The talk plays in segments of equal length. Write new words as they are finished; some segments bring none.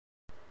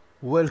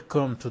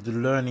Welcome to the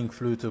Learning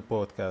Flutter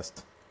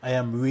podcast. I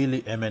am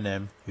really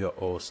Eminem, your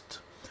host.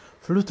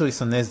 Flutter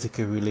is an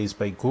SDK released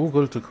by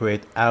Google to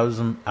create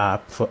awesome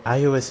app for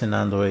iOS and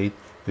Android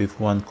with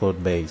one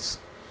code base.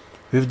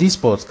 With this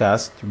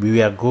podcast,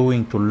 we are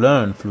going to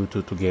learn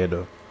Flutter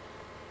together.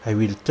 I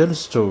will tell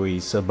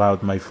stories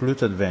about my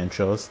Flutter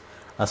adventures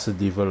as a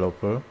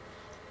developer,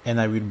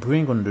 and I will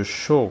bring on the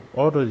show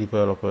other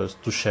developers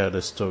to share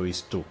their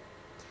stories too.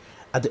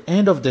 At the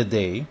end of the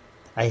day,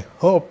 I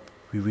hope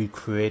we will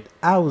create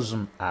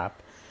awesome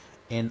app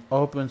and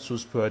open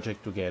source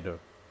project together.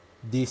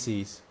 This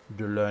is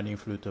the Learning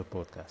Flutter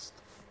podcast.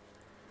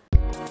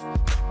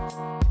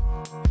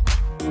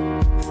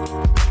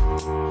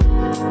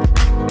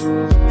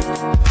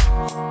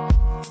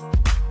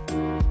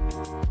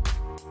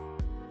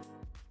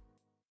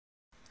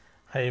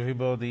 Hi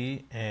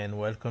everybody, and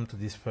welcome to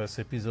this first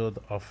episode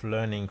of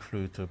Learning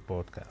Flutter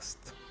podcast.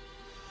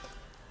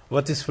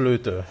 What is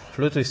Flutter?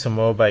 Flutter is a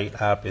mobile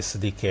app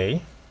SDK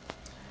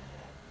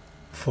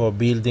for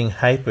building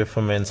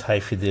high-performance,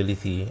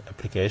 high-fidelity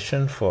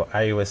application for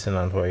iOS and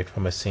Android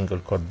from a single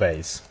code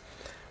base.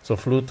 So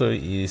Flutter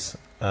is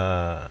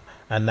an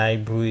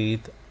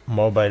hybrid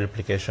mobile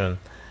application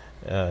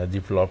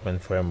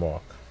development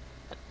framework.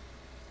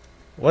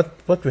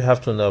 What we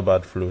have to know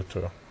about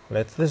Flutter?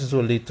 Let's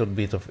do a little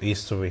bit of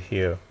history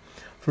here.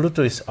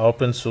 Flutter is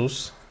open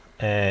source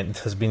and it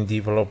has been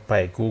developed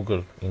by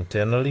Google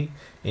internally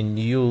and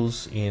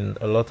used in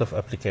a lot of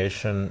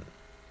applications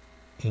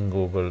in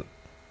Google.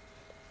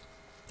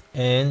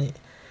 And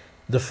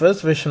the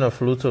first version of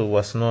Flutter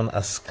was known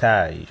as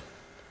Sky,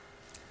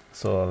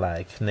 so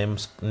like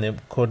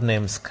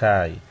codename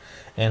Sky,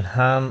 and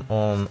ran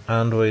on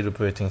Android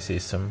operating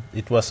system.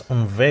 It was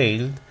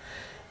unveiled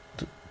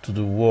to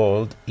the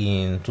world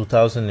in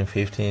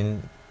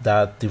 2015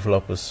 at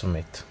Developers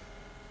Summit.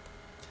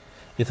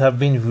 It has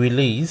been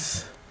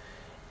released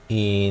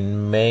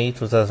in May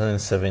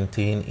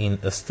 2017 in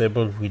a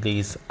stable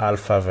release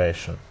alpha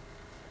version.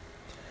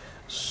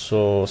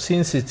 So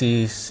since it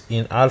is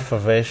in alpha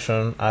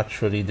version,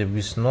 actually there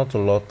is not a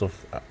lot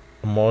of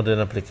modern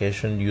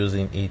application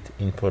using it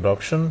in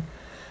production.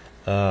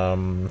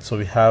 So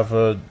we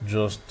have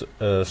just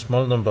a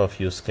small number of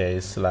use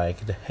cases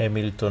like the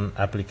Hamilton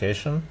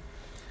application.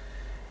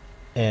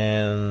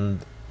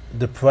 And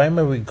the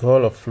primary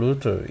goal of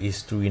Flutter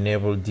is to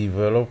enable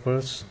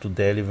developers to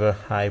deliver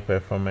high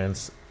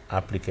performance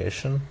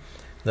applications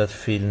that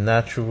feel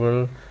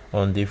natural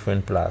on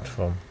different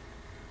platforms.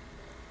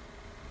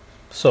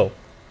 So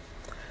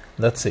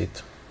that's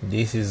it.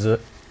 This is a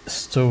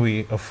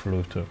story of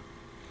Flutter.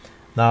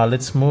 Now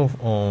let's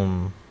move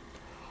on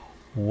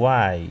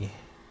why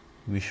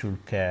we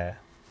should care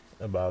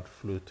about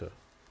Flutter.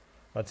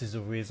 What is the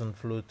reason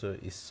Flutter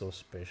is so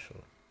special?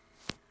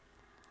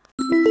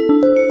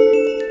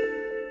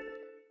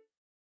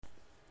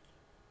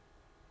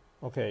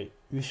 Okay,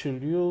 we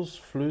should use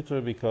Flutter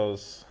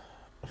because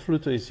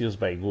Flutter is used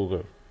by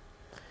Google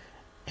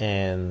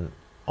and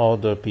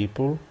other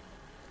people,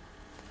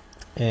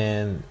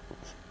 and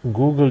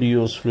Google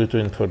use Flutter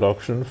in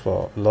production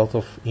for a lot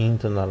of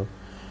internal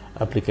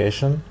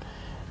application,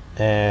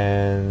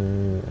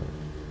 and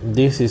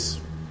this is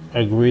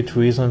a great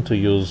reason to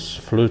use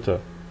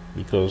Flutter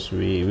because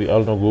we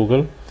all know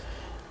Google,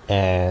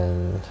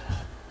 and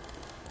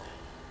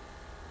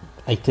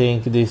I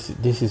think this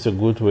is a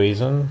good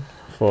reason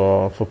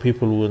for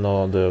people who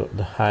know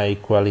the high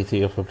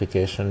quality of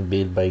application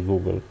built by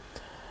Google.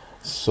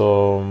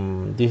 So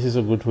this is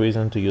a good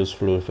reason to use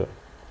Flutter.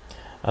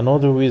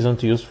 Another reason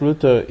to use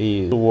Flutter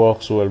is it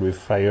works well with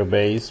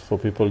Firebase for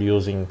people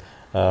using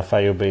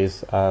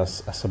Firebase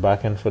as a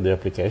backend for the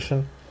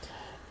application,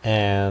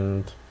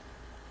 and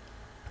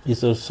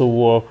it also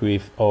works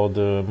with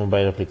other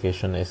mobile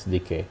application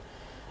SDK.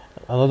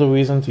 Another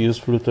reason to use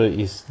Flutter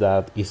is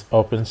that it's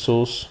open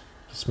source.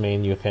 This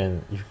means you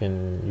can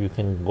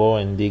go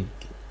and dig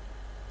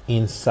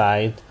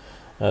inside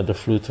the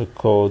Flutter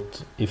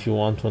code if you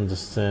want to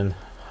understand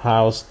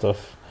how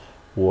stuff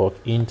work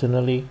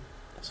internally.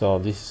 So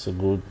this is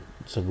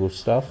a good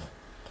stuff.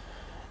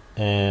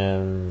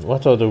 And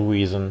what other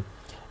reason?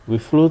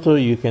 With Flutter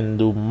you can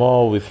do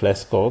more with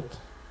less code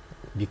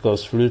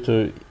because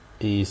Flutter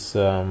is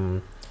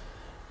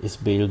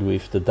built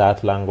with the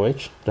Dart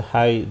language. The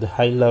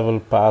high level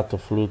part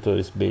of Flutter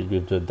is built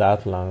with the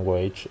Dart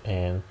language,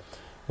 and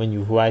when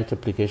you write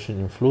application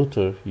in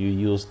Flutter, you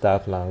use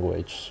that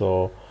language.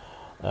 So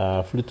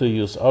Flutter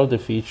use all the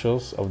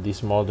features of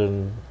this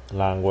modern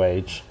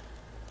language.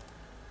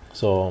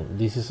 So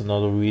this is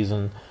another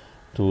reason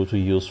to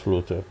use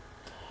Flutter.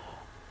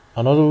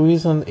 Another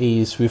reason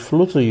is with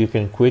Flutter you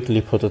can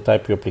quickly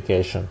prototype your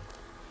application,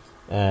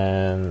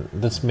 and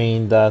this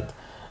means that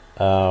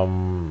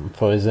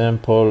for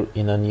example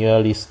in an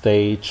early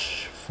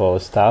stage for a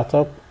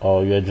startup,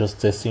 or you're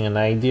just testing an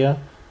idea,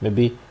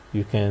 maybe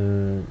you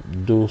can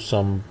do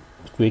some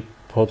quick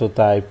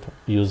prototype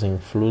using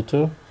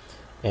Flutter,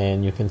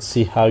 and you can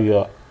see how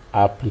your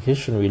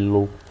application will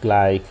look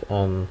like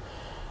on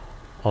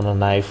an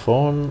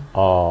iPhone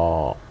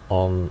or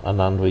on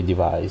an Android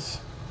device.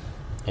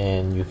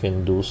 and you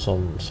can do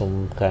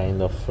some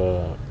kind of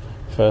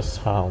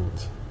first round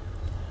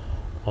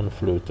on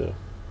Flutter.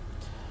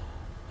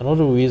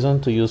 Another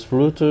reason to use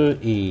Flutter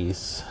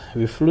is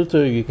with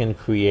Flutter you can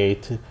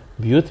create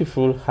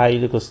beautiful,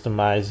 highly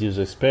customized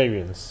user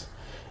experience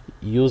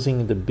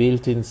using the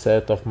built-in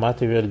set of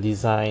material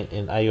design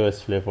and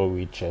iOS flavor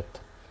widget.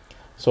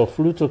 So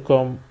Flutter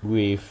comes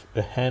with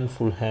a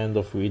handful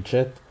of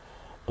widgets,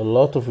 a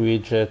lot of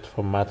widgets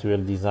for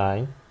material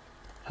design,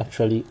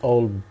 actually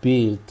all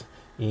built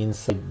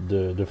inside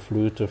the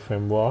Flutter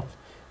framework,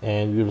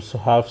 and we also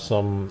have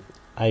some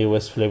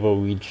iOS flavor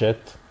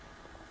widget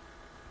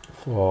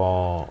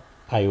for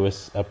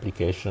iOS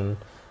application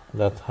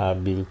that are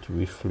built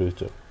with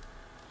Flutter.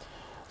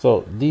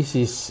 So this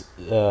is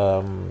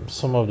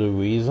some of the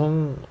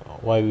reason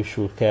why we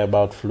should care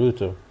about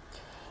Flutter.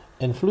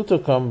 And Flutter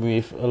comes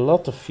with a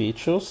lot of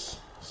features.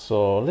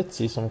 So let's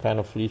see some kind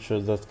of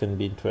features that can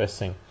be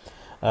interesting.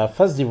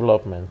 Fast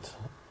development.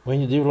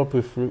 When you develop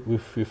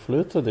with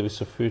Flutter, there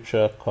is a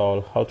feature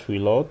called hot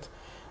reload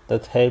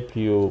that helps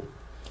you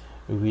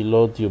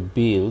reload your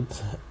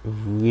build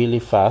really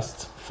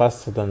fast,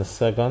 faster than a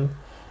second,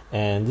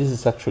 and this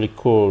is actually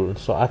cool.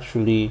 So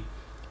actually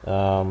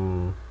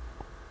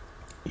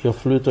your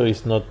Flutter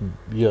is not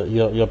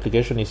your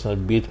application is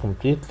not built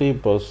completely,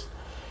 but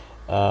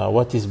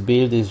what is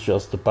built is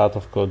just the part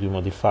of code you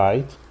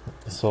modified.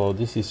 So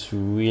this is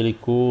really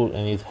cool,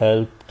 and it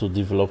helps to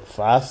develop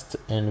fast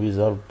and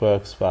resolve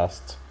bugs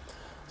fast.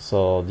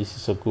 So this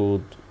is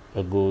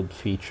a good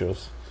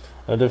features.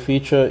 Another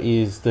feature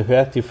is the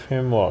reactive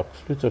framework.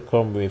 Flutter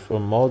comes with a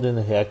modern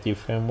reactive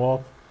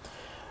framework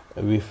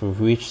with a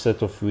rich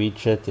set of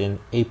widgets and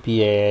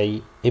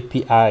API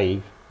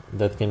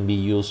that can be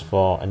used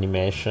for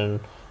animation,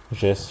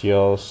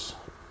 gestures,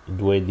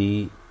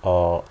 2D,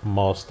 or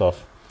more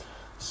stuff.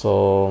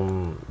 So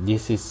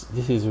this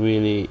is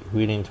really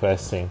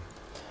interesting.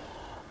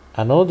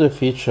 Another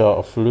feature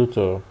of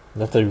Flutter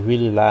that I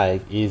really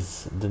like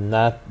is the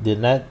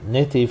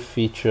native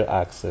feature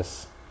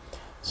access.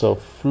 So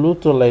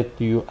Flutter lets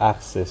you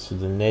access to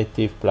the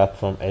native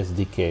platform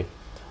SDK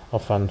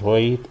of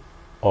Android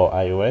or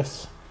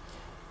iOS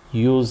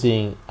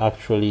using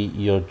actually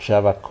your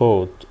Java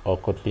code or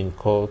Kotlin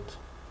code,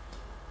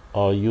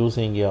 or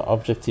using your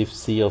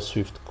Objective-C or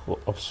Swift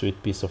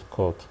piece of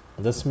code.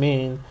 This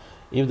means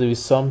if there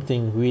is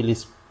something really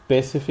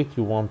specific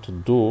you want to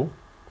do,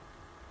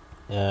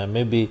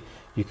 maybe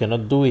you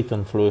cannot do it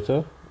on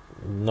Flutter,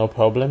 no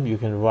problem, you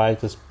can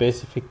write a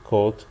specific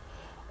code.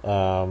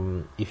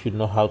 If you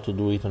know how to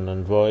do it on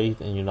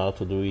Android and you know how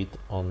to do it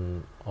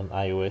on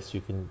iOS,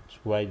 you can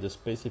write the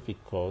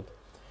specific code,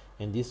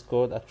 and this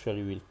code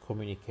actually will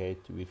communicate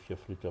with your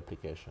Flutter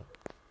application.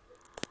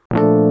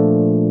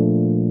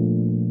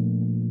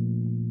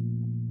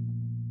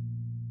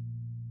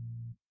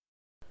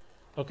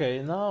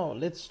 Okay, now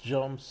let's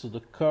jump to the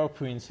core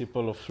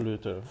principle of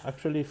Flutter.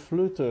 Actually,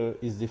 Flutter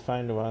is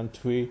defined around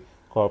 3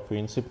 core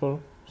principles,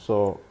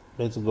 so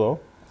let's go.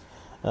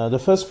 The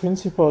first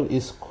principle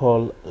is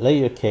called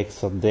layer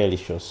cakes are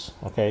delicious.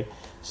 Okay,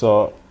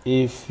 so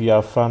if you are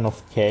a fan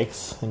of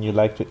cakes and you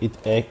like to eat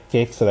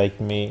cakes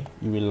like me,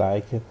 you will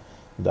like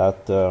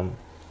that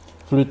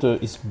Flutter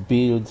is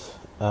built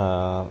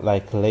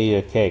like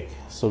layer cake.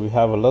 So we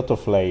have a lot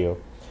of layer.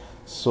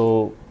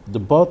 So the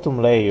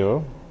bottom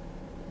layer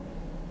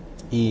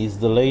is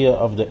the layer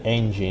of the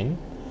engine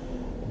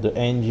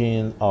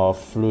of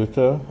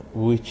Flutter,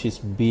 which is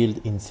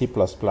built in C++,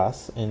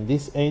 and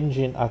this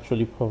engine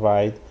actually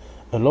provides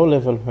a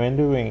low-level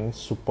rendering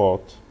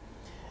support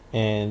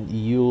and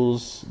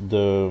use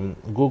the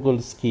Google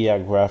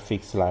Skia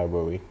graphics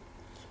library.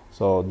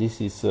 So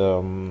this is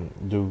the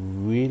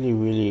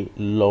really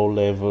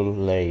low-level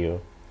layer,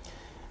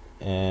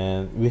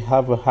 and we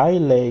have a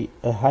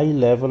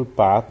high-level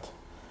part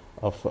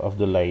of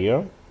the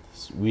layer,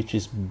 which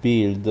is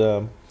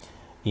built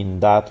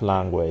in that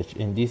language,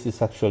 and this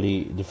is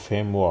actually the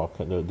framework.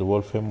 The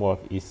whole framework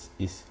is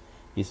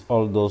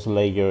all those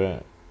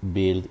layers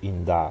built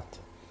in that.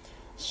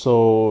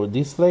 So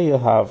this layer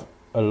have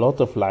a lot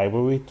of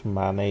library to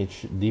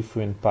manage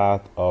different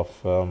part of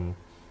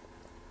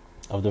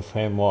the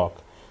framework.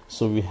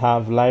 So we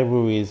have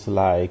libraries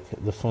like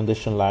the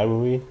foundation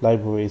library,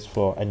 libraries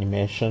for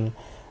animation,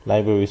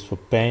 libraries for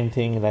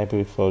painting,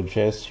 library for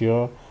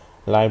gesture,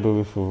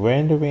 library for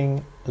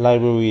rendering,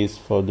 libraries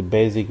for the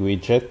basic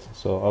widget,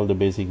 so all the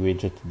basic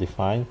widget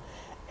defined,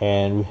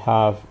 and we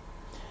have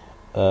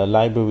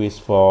libraries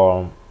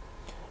for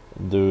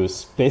the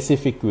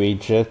specific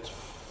widget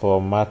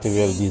for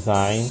material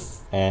design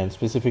and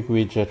specific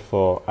widget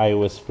for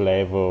iOS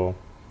flavor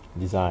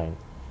design.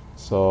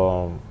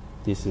 So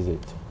this is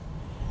it.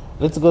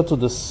 Let's go to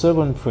the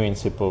second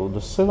principle.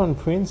 The second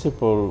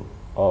principle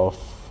of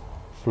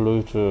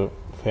Flutter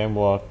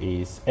framework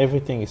is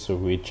everything is a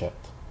widget.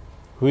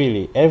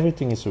 Really,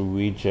 everything is a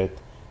widget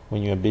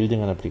when you are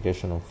building an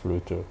application on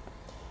Flutter.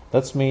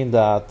 That means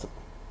that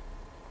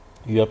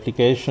your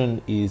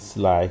application is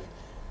like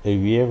a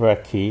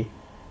hierarchy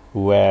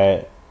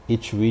where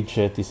each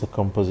widget is a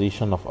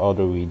composition of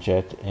other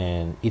widget,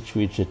 and each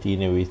widget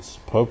inherits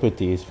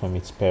properties from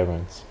its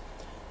parents.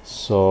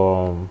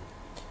 So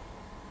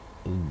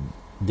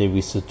there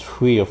is a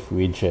tree of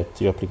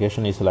widget. Your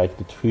application is like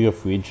the tree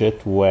of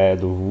widget, where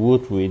the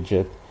root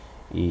widget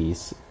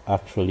is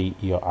actually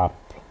your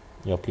app,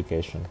 your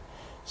application.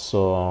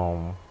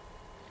 So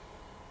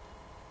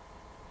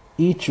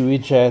each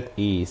widget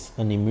is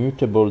an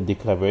immutable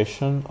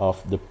declaration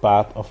of the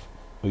part of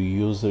a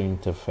user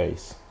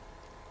interface.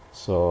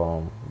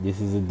 So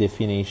this is a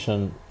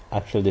definition,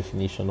 actual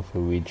definition of a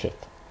widget.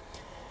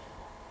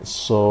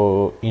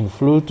 So in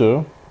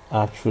Flutter,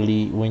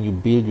 actually, when you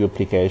build your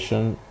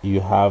application, you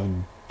have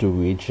the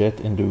widget,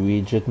 and the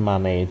widget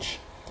manage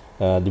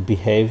the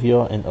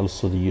behavior and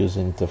also the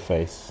user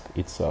interface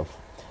itself.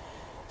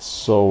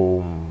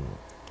 So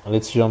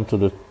let's jump to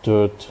the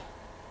third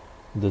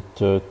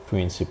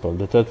principle.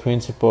 The third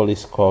principle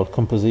is called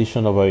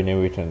composition over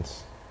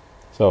inheritance.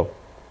 So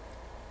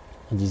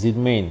what does it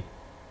mean?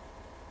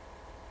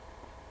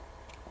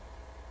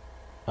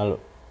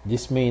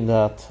 This means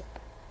that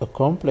a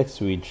complex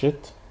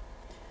widget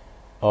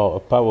or a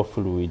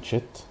powerful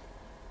widget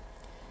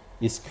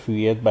is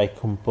created by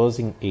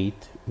composing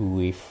it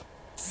with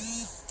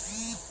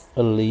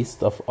a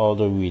list of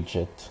other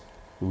widgets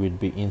will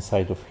be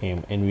inside of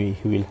him, and we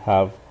will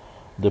have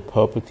the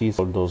properties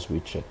of those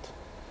widgets.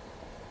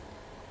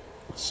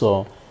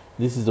 So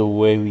this is the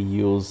way we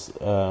use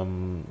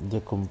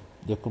the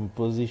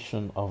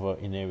composition of our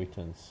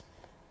inheritance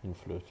in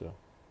Flutter.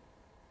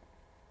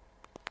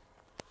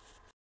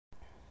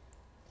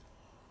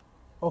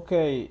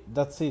 Okay,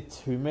 that's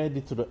it. We made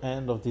it to the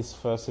end of this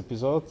first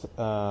episode.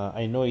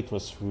 I know it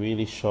was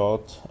really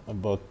short,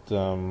 but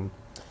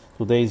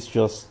today is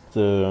just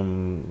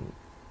the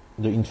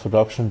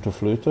introduction to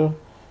Flutter.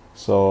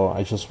 So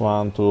I just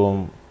want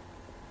to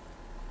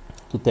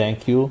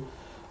thank you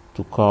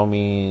to come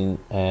in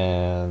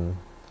and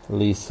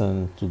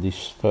listen to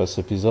this first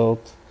episode.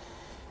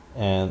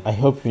 And I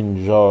hope you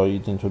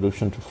enjoyed the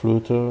introduction to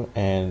Flutter,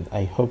 and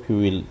I hope you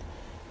will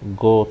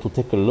go to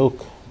take a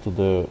look to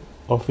the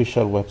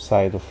official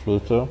website of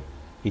Flutter.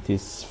 It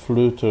is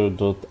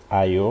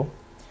flutter.io,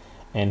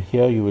 and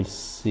here you will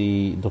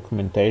see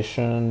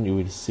documentation, you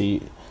will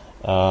see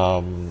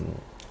the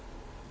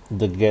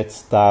get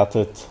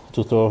started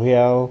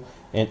tutorial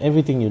and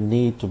everything you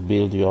need to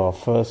build your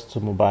first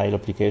mobile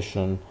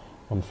application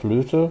on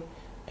Flutter,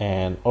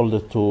 and all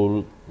the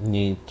tools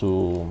need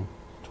to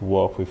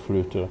work with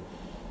Flutter.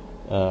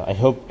 I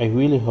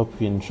really hope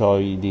you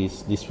enjoy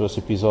this first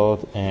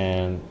episode,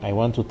 and I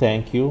want to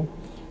thank you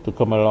to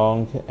come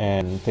along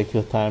and take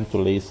your time to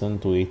listen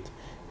to it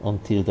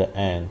until the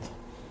end.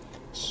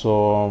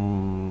 So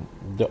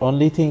the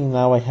only thing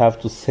now I have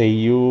to say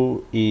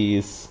you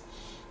is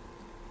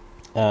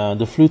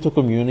the Flutter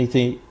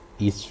community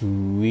is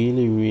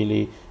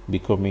really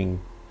becoming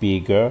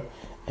bigger,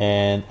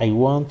 and I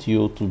want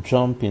you to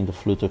jump in the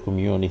Flutter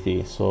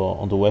community. So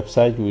on the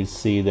website you will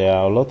see there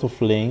are a lot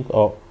of links,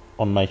 or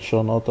on my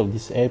show note of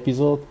this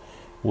episode,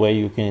 where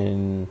you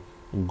can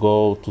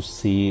go to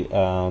see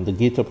the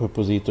GitHub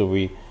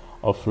repository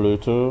of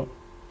Flutter.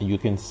 You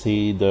can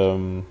see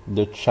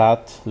the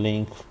chat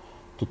link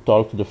to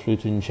talk to the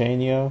Flutter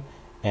engineer,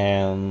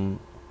 and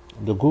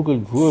the Google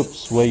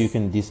groups where you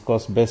can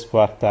discuss best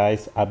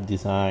practice, app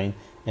design,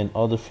 and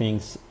other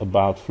things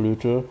about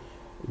Flutter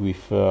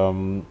with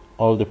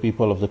all the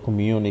people of the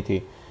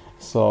community.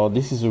 So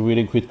this is a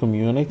really great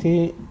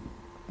community.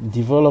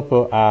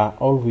 Developers are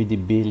already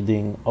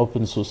building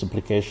open source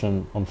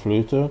application on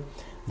Flutter.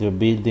 They're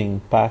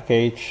building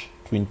package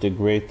to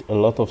integrate a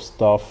lot of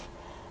stuff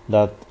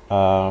that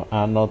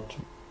are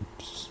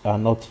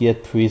not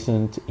yet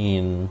present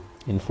in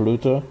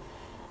Flutter,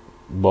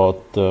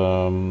 but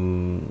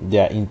they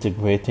are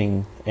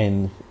integrating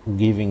and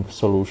giving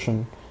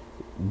solution,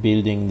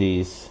 building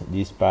these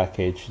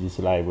package, these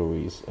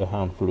libraries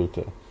around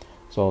Flutter.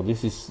 So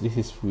this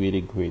is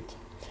really great.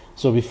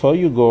 So before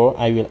you go,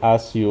 I will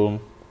ask you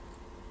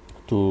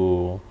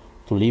to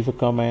leave a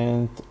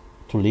comment,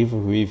 to leave a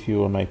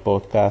review on my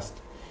podcast,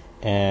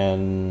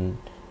 and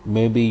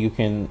maybe you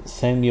can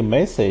send me a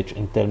message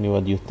and tell me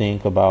what you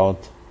think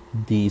about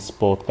this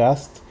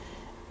podcast.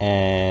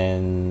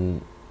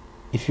 And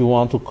if you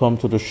want to come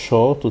to the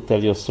show to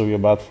tell your story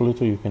about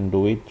Flutter, you can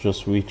do it.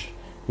 Just reach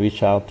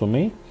out to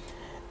me,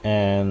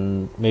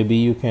 and maybe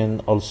you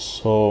can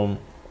also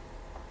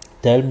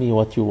tell me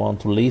what you want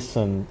to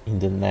listen in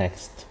the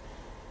next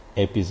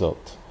episode.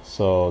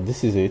 So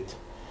this is it.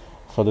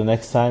 For the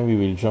next time, we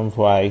will jump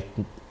right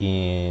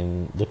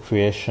in the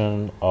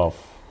creation of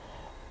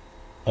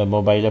a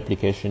mobile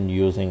application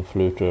using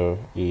Flutter.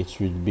 It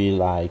will be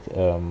like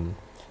a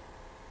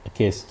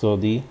case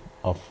study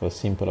of a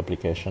simple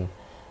application.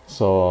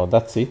 So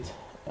that's it.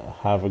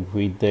 Have a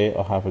great day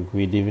or have a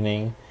great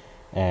evening,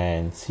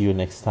 and see you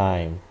next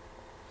time.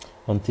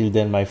 Until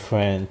then, my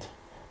friend,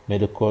 may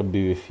the code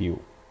be with you.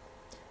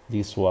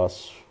 This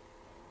was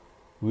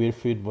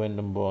Wilfried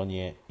Brandon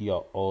Bornier,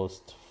 your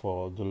host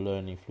for the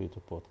Learning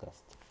Flutter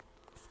podcast.